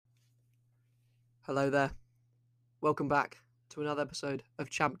Hello there. Welcome back to another episode of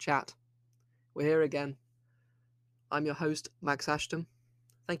Champ Chat. We're here again. I'm your host, Max Ashton.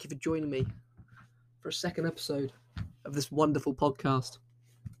 Thank you for joining me for a second episode of this wonderful podcast.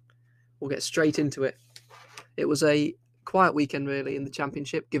 We'll get straight into it. It was a quiet weekend, really, in the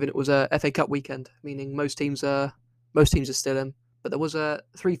Championship, given it was a FA Cup weekend, meaning most teams are still in. But there was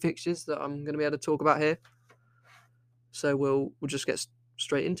three fixtures that I'm going to be able to talk about here. So we'll just get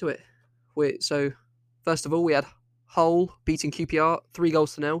straight into it. So first of all, we had Hull beating QPR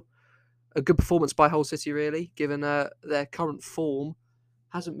 3-0. A good performance by Hull City, really, given their current form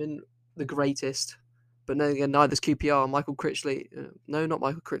hasn't been the greatest. But then again, neither's QPR.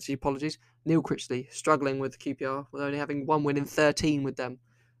 Neil Critchley struggling with QPR, with only having one win in 13 with them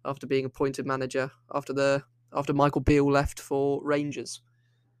after being appointed manager after Michael Beale left for Rangers.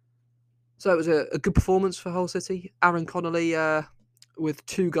 So it was a good performance for Hull City. Aaron Connolly with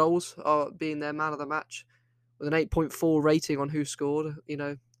 2 goals being their man of the match with an 8.4 rating on Who Scored.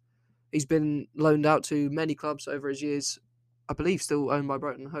 He's been loaned out to many clubs over his years, I believe still owned by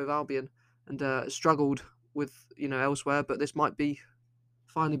Brighton and Hove Albion, and struggled with, elsewhere, but this might be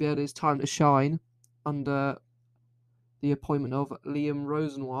finally be his time to shine under the appointment of Liam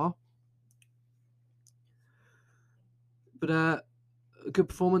Rosenoir. But a good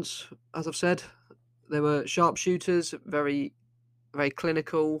performance, as I've said. They were sharp shooters, very, very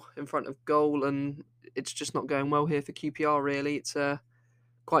clinical in front of goal, and it's just not going well here for QPR, really. It's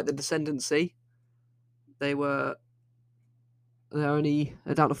quite the descendancy. They're down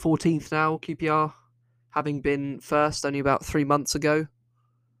to 14th now, QPR, having been first only about 3 months ago.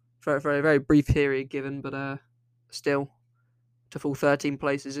 For a very, very brief period given, but still, to fall 13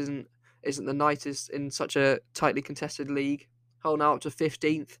 places isn't the nicest in such a tightly contested league. Hull now up to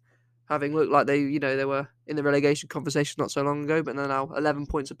 15th, having looked like they were in the relegation conversation not so long ago, but they're now 11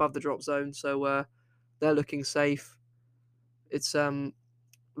 points above the drop zone, so they're looking safe. It's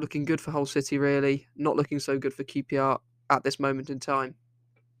looking good for Hull City, really. Not looking so good for QPR at this moment in time.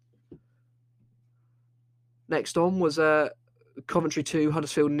 Next on was Coventry 2,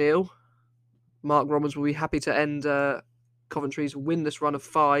 Huddersfield 0. Mark Roberts will be happy to end Coventry's winless run of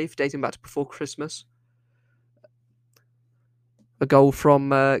 5, dating back to before Christmas. A goal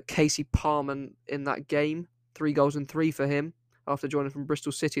from Casey Palmer in that game. 3 goals and 3 for him after joining from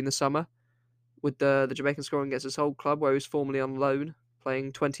Bristol City in the summer, with the Jamaican scoring against his old club where he was formerly on loan,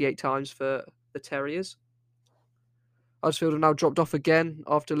 playing 28 times for the Terriers. Huddersfield have now dropped off again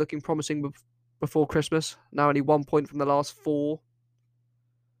after looking promising before Christmas. Now only 1 point from the last 4.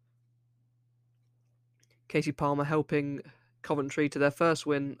 Casey Palmer helping Coventry to their first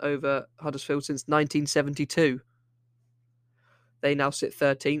win over Huddersfield since 1972. They now sit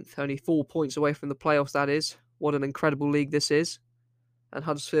 13th, only 4 points away from the playoffs, that is. What an incredible league this is. And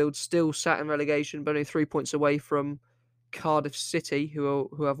Huddersfield still sat in relegation, but only 3 points away from Cardiff City, who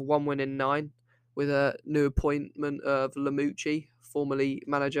have 1 win in 9, with a new appointment of Lamucci, formerly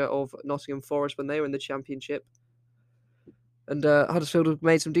manager of Nottingham Forest when they were in the Championship. And Huddersfield have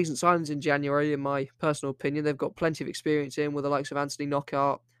made some decent signings in January, in my personal opinion. They've got plenty of experience in with the likes of Anthony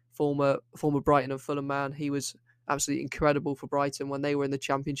Knockaert, former Brighton and Fulham man. He was absolutely incredible for Brighton when they were in the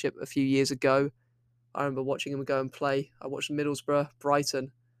Championship a few years ago. I remember watching him go and play. I watched Middlesbrough,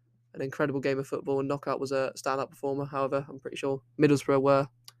 Brighton, an incredible game of football, and Knockaert was a stand-up performer. However, I'm pretty sure Middlesbrough I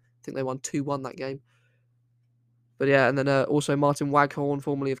think they won 2-1 that game. But yeah, and then also Martin Waghorn,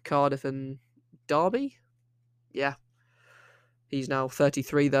 formerly of Cardiff and Derby. Yeah. He's now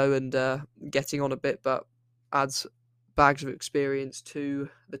 33 though, and getting on a bit, but adds bags of experience to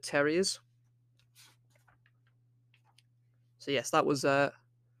the Terriers. So yes, that was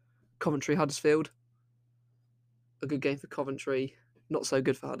Coventry Huddersfield. A good game for Coventry, not so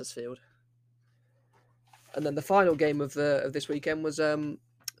good for Huddersfield. And then the final game of this weekend was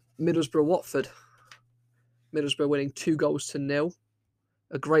Middlesbrough Watford. Middlesbrough winning 2-0.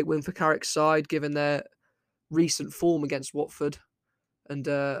 A great win for Carrick's side, given their recent form against Watford, and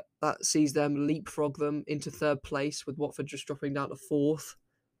that sees them leapfrog them into 3rd place, with Watford just dropping down to 4th.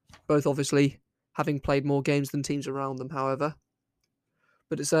 Both obviously having played more games than teams around them, however.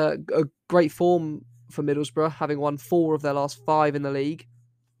 But it's a great form for Middlesbrough, having won 4 of their last 5 in the league.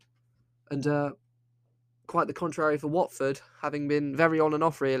 And quite the contrary for Watford, having been very on and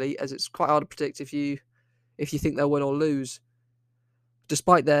off, really, as it's quite hard to predict if you think they'll win or lose,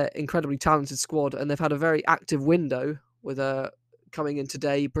 despite their incredibly talented squad. And they've had a very active window, with coming in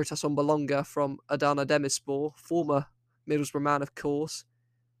today, Britas Ombolonga from Adana Demirspor, former Middlesbrough man, of course.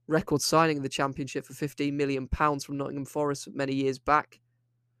 Record signing in the Championship for £15 million from Nottingham Forest many years back.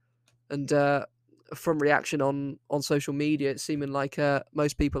 And from reaction on social media, it's seeming like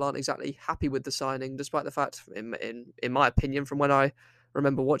most people aren't exactly happy with the signing, despite the fact, in my opinion, from when I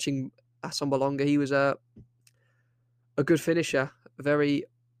remember watching Assombalonga, he was a good finisher, very,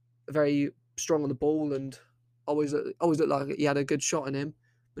 very strong on the ball, and always looked like he had a good shot in him,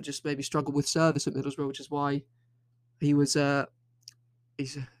 but just maybe struggled with service at Middlesbrough, which is why he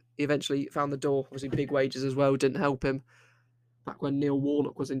eventually found the door. Obviously, big wages as well didn't help him. Back when Neil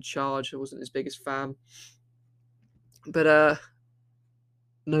Warnock was in charge, I wasn't his biggest fan. But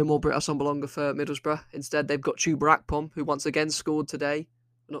no more Britt Assombalonga for Middlesbrough. Instead, they've got Chuba Akpom, who once again scored Saturday,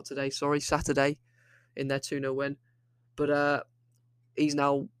 in their 2-0 win. But he's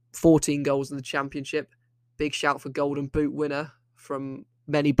now 14 goals in the Championship. Big shout for Golden Boot winner from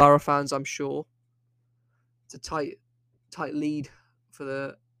many Borough fans, I'm sure. It's a tight lead for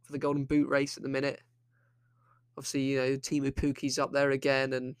the Golden Boot race at the minute. Obviously, Timu Puki's up there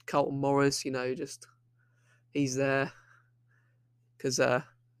again, and Carlton Morris, just he's there because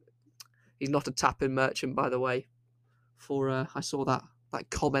he's not a tap-in merchant, by the way. I saw that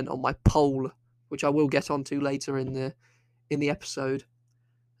comment on my poll, which I will get onto later in the episode.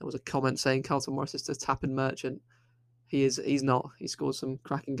 There was a comment saying Carlton Morris is a tap-in merchant. He's not. He scored some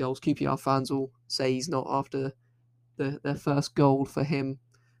cracking goals. QPR fans will say he's not after their first goal for him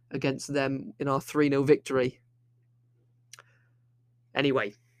against them in our 3-0 victory.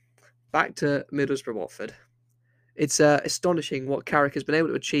 Anyway, back to Middlesbrough Watford. It's astonishing what Carrick has been able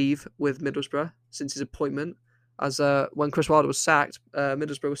to achieve with Middlesbrough since his appointment. As when Chris Wilder was sacked,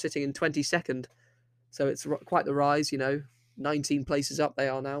 Middlesbrough was sitting in 22nd. So it's quite the rise, 19 places up they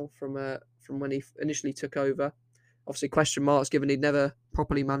are now from when he initially took over. Obviously, question marks given he'd never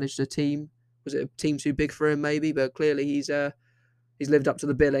properly managed a team. Was it a team too big for him, maybe? But clearly he's lived up to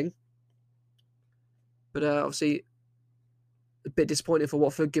the billing. But obviously, a bit disappointing for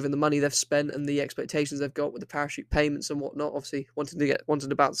Watford, given the money they've spent and the expectations they've got with the parachute payments and whatnot. Obviously, wanting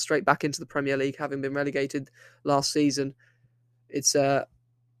to bounce straight back into the Premier League, having been relegated last season. It's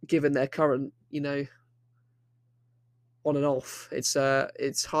given their current, on and off.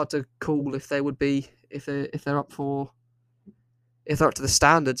 It's hard to call if they would be if they're up to the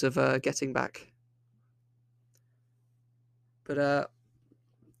standards of getting back. But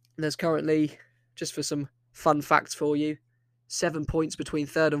there's currently, just for some fun facts for you, 7 points between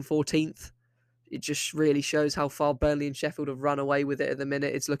 3rd and 14th. It just really shows how far Burnley and Sheffield have run away with it at the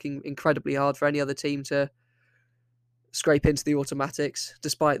minute. It's looking incredibly hard for any other team to scrape into the automatics,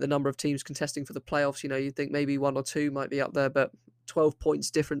 despite the number of teams contesting for the playoffs. You'd think maybe 1 or 2 might be up there, but 12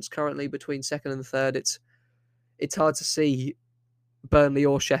 points difference currently between 2nd and 3rd. It's hard to see Burnley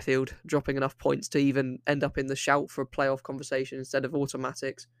or Sheffield dropping enough points to even end up in the shout for a playoff conversation instead of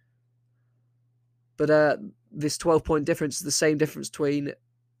automatics. But this 12-point difference is the same difference between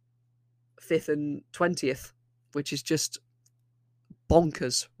 5th and 20th, which is just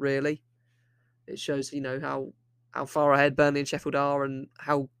bonkers, really. It shows, how far ahead Burnley and Sheffield are and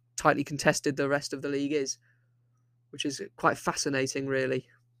how tightly contested the rest of the league is, which is quite fascinating, really.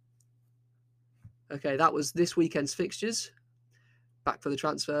 Okay, that was this weekend's fixtures. Back for the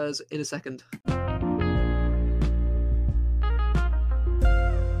transfers in a second.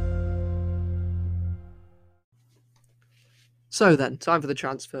 So then, time for the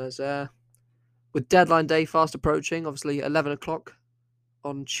transfers. With deadline day fast approaching, obviously 11 o'clock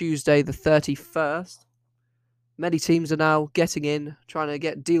on Tuesday the 31st, many teams are now getting in, trying to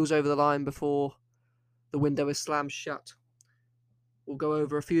get deals over the line before the window is slammed shut. We'll go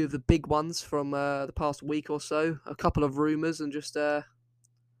over a few of the big ones from the past week or so, a couple of rumours, and just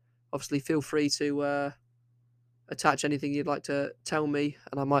obviously feel free to attach anything you'd like to tell me,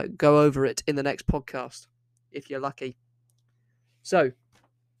 and I might go over it in the next podcast, if you're lucky. So,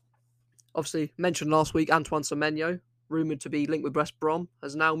 obviously, mentioned last week, Antoine Semenyo, rumoured to be linked with West Brom,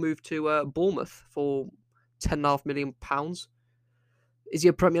 has now moved to Bournemouth for £10.5 million. Is he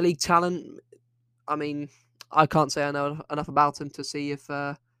a Premier League talent? I mean, I can't say I know enough about him to see if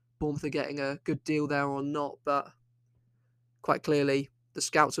Bournemouth are getting a good deal there or not, but quite clearly, the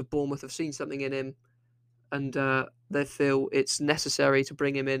scouts of Bournemouth have seen something in him, and they feel it's necessary to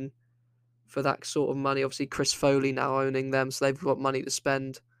bring him in for that sort of money. Obviously, Chris Foley now owning them, so they've got money to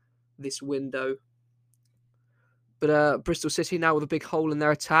spend this window. But Bristol City now with a big hole in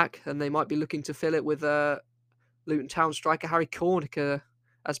their attack, and they might be looking to fill it with Luton Town striker Harry Cornicker,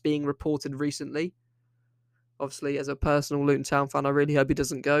 as being reported recently. Obviously, as a personal Luton Town fan, I really hope he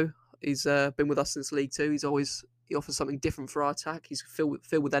doesn't go. He's been with us since League Two. He offers something different for our attack. He's filled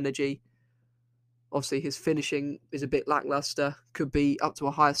with energy. Obviously, his finishing is a bit lackluster. Could be up to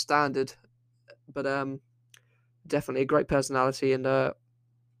a higher standard, but definitely a great personality and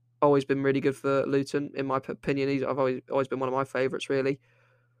always been really good for Luton, in my opinion. I've always been one of my favourites, really.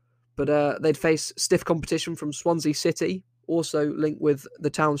 But they'd face stiff competition from Swansea City, also linked with the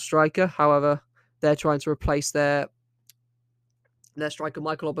town striker. However, they're trying to replace their striker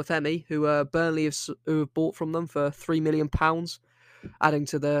Michael Obafemi, who Burnley have bought from them for £3 million, adding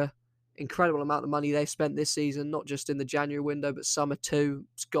to the incredible amount of money they've spent this season, not just in the January window, but summer too.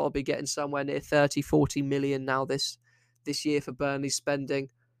 It's got to be getting somewhere near 30-40 million now this year for Burnley's spending,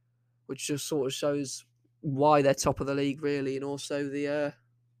 which just sort of shows why they're top of the league, really, and also the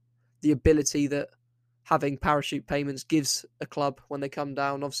ability that having parachute payments gives a club when they come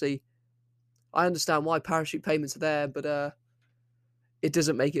down. Obviously, I understand why parachute payments are there, but it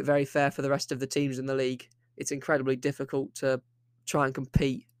doesn't make it very fair for the rest of the teams in the league. It's incredibly difficult to try and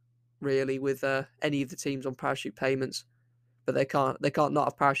compete, really, with any of the teams on parachute payments. But they can't not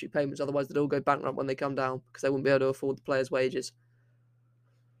have parachute payments, otherwise they'd all go bankrupt when they come down because they wouldn't be able to afford the players' wages.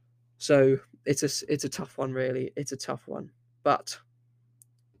 So it's a tough one, really. It's a tough one. But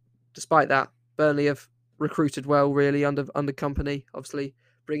despite that, Burnley have recruited well, really, under Company. Obviously,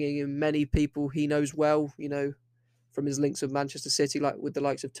 bringing in many people he knows well, from his links with Manchester City, like with the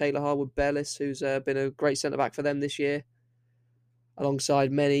likes of Taylor Harwood-Bellis, who's been a great centre-back for them this year,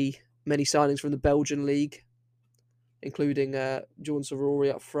 alongside many signings from the Belgian league, including Jordan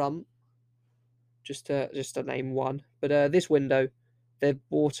Sarori up front, just to name one. But this window, they've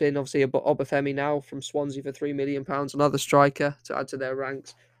bought in, obviously, Obafemi now from Swansea for £3 million, another striker to add to their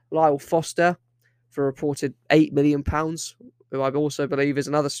ranks. Lyle Foster for a reported £8 million, who I also believe is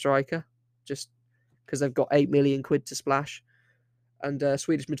another striker, just because they've got £8 million to splash. And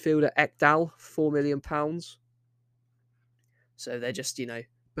Swedish midfielder Ekdal, £4 million. So they're just,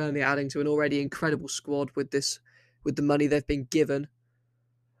 Burnley adding to an already incredible squad with the money they've been given.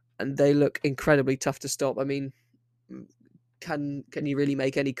 And they look incredibly tough to stop. I mean, can you really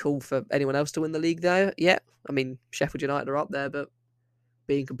make any call for anyone else to win the league there yet? I mean, Sheffield United are up there, but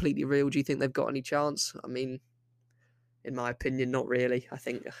being completely real, do you think they've got any chance? I mean, in my opinion, not really. I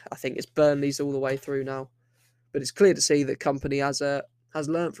think it's Burnley's all the way through now. But it's clear to see that Company has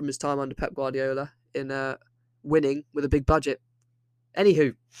learnt from his time under Pep Guardiola in winning with a big budget.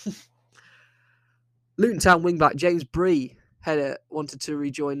 Anywho, Luton Town wingback James Bree wanted to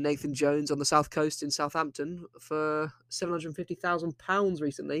rejoin Nathan Jones on the south coast in Southampton for £750,000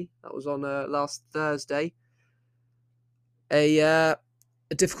 recently. That was on last Thursday.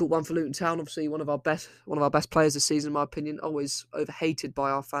 A difficult one for Luton Town. Obviously, one of our best players this season, in my opinion. Always overhated by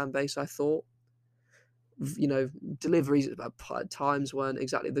our fan base, I thought. Deliveries at times weren't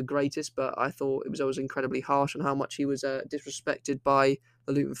exactly the greatest, but I thought it was always incredibly harsh on how much he was disrespected by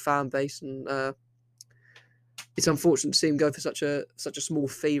the Luton fan base, and it's unfortunate to see him go for such a small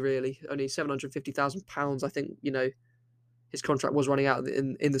fee. Really, only £750,000. I think his contract was running out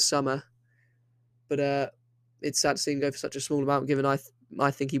in the summer, but it's sad to see him go for such a small amount. Given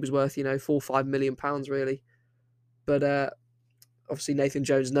I think he was worth £4 or £5 million really, but obviously Nathan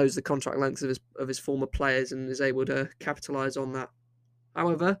Jones knows the contract lengths of his former players and is able to capitalise on that.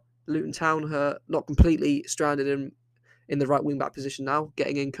 However, Luton Town are not completely stranded in the right wing-back position now,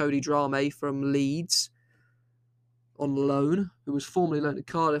 getting in Cody Drameh from Leeds on loan, who was formerly loaned to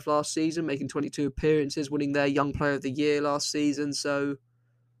Cardiff last season, making 22 appearances, winning their Young Player of the Year last season. So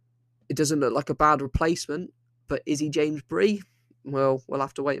it doesn't look like a bad replacement, but is he James Bree? Well, we'll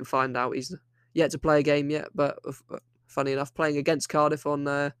have to wait and find out. He's yet to play a game yet, but funny enough, playing against Cardiff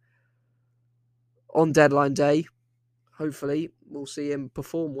on deadline day. Hopefully, we'll see him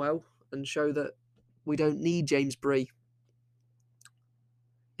perform well and show that we don't need James Bree.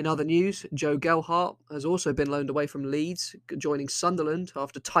 In other news, Joe Gelhardt has also been loaned away from Leeds, joining Sunderland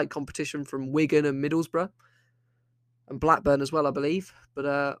after tight competition from Wigan and Middlesbrough, and Blackburn as well, I believe.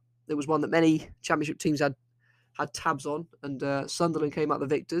 But it was one that many Championship teams had tabs on, and Sunderland came out the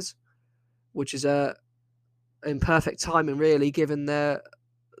victors, which is in perfect timing, really, given the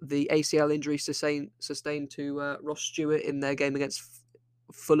ACL injury sustained to Ross Stewart in their game against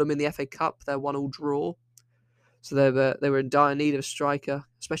Fulham in the FA Cup, their 1-1 draw. So they were in dire need of a striker,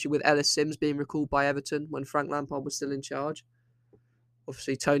 especially with Ellis Sims being recalled by Everton when Frank Lampard was still in charge.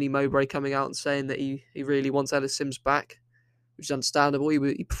 Obviously, Tony Mowbray coming out and saying that he really wants Ellis Sims back, which is understandable.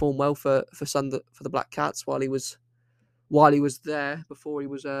 He performed well for the Black Cats while he was there before he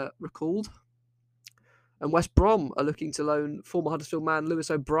was recalled. And West Brom are looking to loan former Huddersfield man Lewis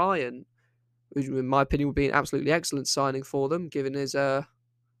O'Brien, which in my opinion would be an absolutely excellent signing for them, given his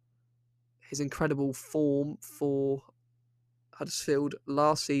incredible form for Huddersfield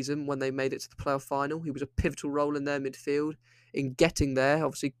last season when they made it to the playoff final. He was a pivotal role in their midfield in getting there.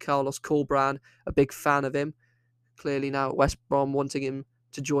 Obviously, Carlos Corberán, a big fan of him. Clearly now at West Brom wanting him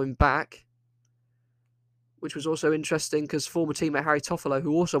to join back, which was also interesting because former teammate Harry Toffolo,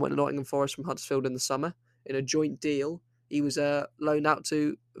 who also went to Nottingham Forest from Huddersfield in the summer in a joint deal, he was loaned out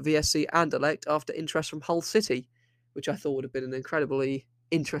to VSC Anderlecht after interest from Hull City, which I thought would have been an incredibly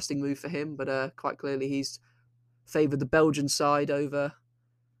interesting move for him. But quite clearly, he's favoured the Belgian side over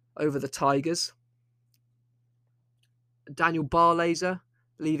the Tigers. Daniel Barlaser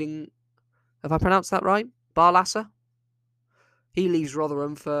leaving. Have I pronounced that right? Barlasser. He leaves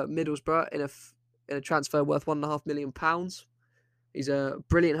Rotherham for Middlesbrough in a transfer worth £1.5 million. He's a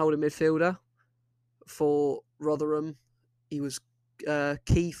brilliant holding midfielder for Rotherham. He was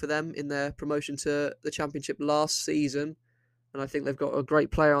key for them in their promotion to the Championship last season. And I think they've got a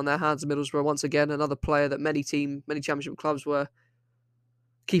great player on their hands, Middlesbrough, once again. Another player that many Championship clubs were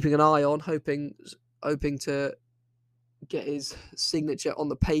keeping an eye on, hoping to get his signature on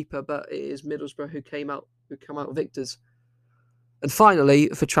the paper. But it is Middlesbrough who come out victors. And finally,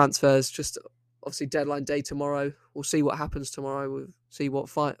 for transfers, just obviously deadline day tomorrow. We'll see what happens tomorrow. We'll see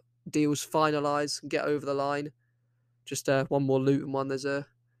what deals finalise and get over the line. Just one more Luton one. There's a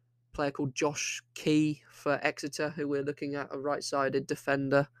player called Josh Key for Exeter, who we're looking at, a right-sided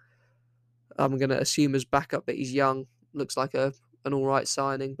defender. I'm going to assume as backup, but he's young. Looks like an all-right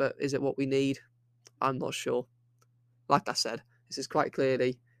signing, but is it what we need? I'm not sure. Like I said, this is quite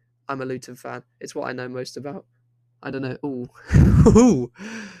clearly, I'm a Luton fan. It's what I know most about. I don't know. Ooh.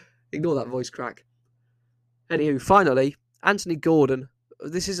 Ignore that voice crack. Anywho, finally, Anthony Gordon.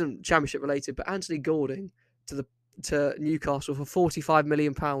 This isn't Championship related, but Anthony Gordon to Newcastle for £45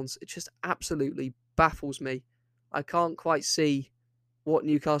 million. It just absolutely baffles me. I can't quite see what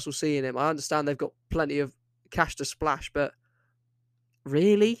Newcastle see in him. I understand they've got plenty of cash to splash, but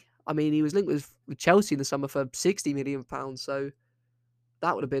really? I mean, he was linked with Chelsea in the summer for £60 million, so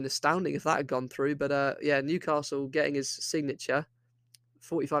that would have been astounding if that had gone through. But Newcastle getting his signature,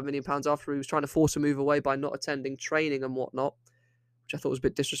 £45 million after he was trying to force a move away by not attending training and whatnot, which I thought was a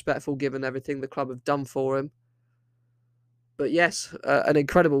bit disrespectful given everything the club have done for him. But yes, an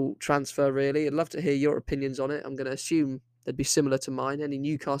incredible transfer, really. I'd love to hear your opinions on it. I'm going to assume they'd be similar to mine. Any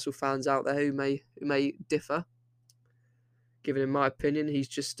Newcastle fans out there who may differ? Given, in my opinion, he's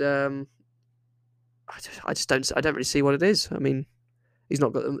just I don't really see what it is. I mean, he's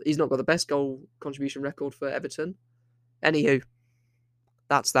not got the best goal contribution record for Everton. Anywho,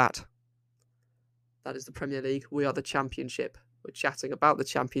 that's that. That is the Premier League. We are the Championship. We're chatting about the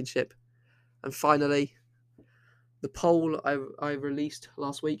Championship. And finally, the poll I released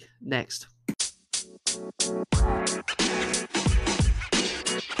last week. Next.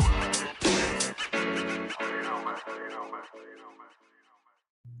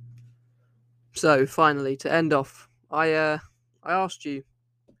 So finally, to end off, I asked you,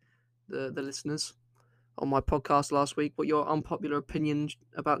 the listeners, on my podcast last week, what your unpopular opinion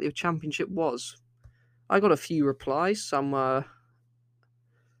about the Championship was. I got a few replies. Some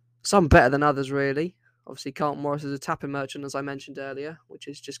better than others, really. Obviously, Carlton Morris is a tapping merchant, as I mentioned earlier, which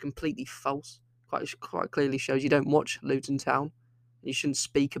is just completely false. Quite clearly shows you don't watch Luton Town. You shouldn't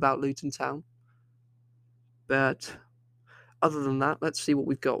speak about Luton Town. But other than that, let's see what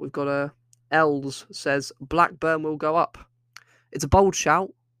we've got. We've got Els says Blackburn will go up. It's a bold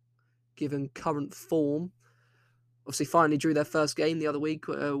shout, given current form. Obviously, finally drew their first game the other week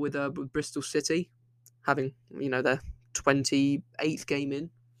with Bristol City, having their 28th game in,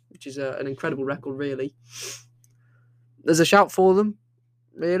 which is an incredible record, really. There's a shout for them,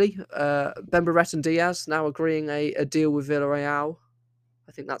 really. Ben Barrett and Diaz now agreeing a deal with Villarreal.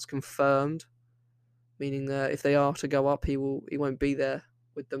 I think that's confirmed, meaning that if they are to go up, he won't be there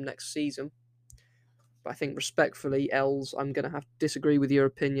with them next season. But I think respectfully, Els, I'm going to have to disagree with your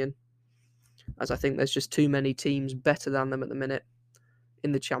opinion, as I think there's just too many teams better than them at the minute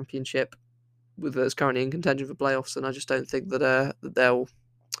in the Championship, that's currently in contention for playoffs, and I just don't think that they'll.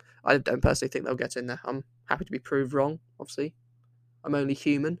 I don't personally think they'll get in there. I'm happy to be proved wrong. Obviously, I'm only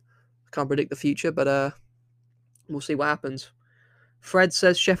human. I can't predict the future, but we'll see what happens. Fred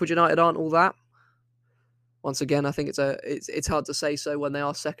says Sheffield United aren't all that. Once again, I think it's hard to say so when they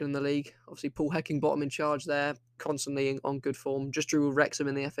are second in the league. Obviously, Paul Heckingbottom in charge there, constantly on good form. Just drew with Wrexham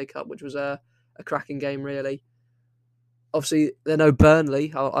in the FA Cup, which was a cracking game, really. Obviously, they're no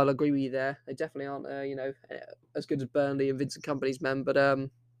Burnley. I'll agree with you there. They definitely aren't, as good as Burnley and Vincent Kompany's men. But I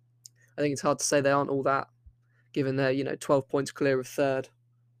think it's hard to say they aren't all that, given they're 12 points clear of third.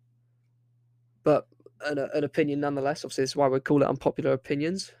 But an opinion nonetheless. Obviously, this is why we call it unpopular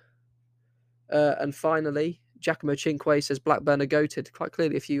opinions. And finally, Giacomo Cinque says Blackburn are goated. Quite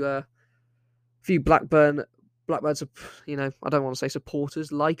clearly, a few Blackburn, I don't want to say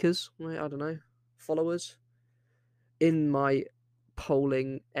supporters, likers, I don't know, followers in my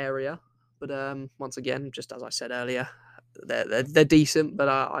polling area. But once again, just as I said earlier, they're decent, but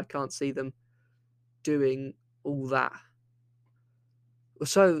I can't see them doing all that.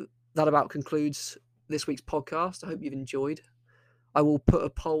 So that about concludes this week's podcast. I hope you've enjoyed. I will put a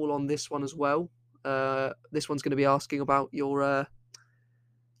poll on this one as well. This one's going to be asking about your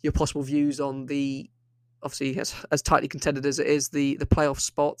possible views on the, obviously as tightly contended as it is, the playoff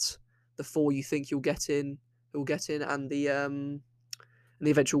spots, the 4 you think you'll get in, who will get in, and the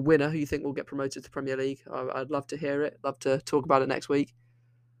eventual winner who you think will get promoted to Premier League. I'd love to hear it. Love to talk about it next week.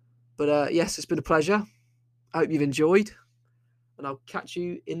 But yes, it's been a pleasure. I hope you've enjoyed, and I'll catch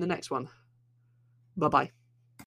you in the next one. Bye-bye.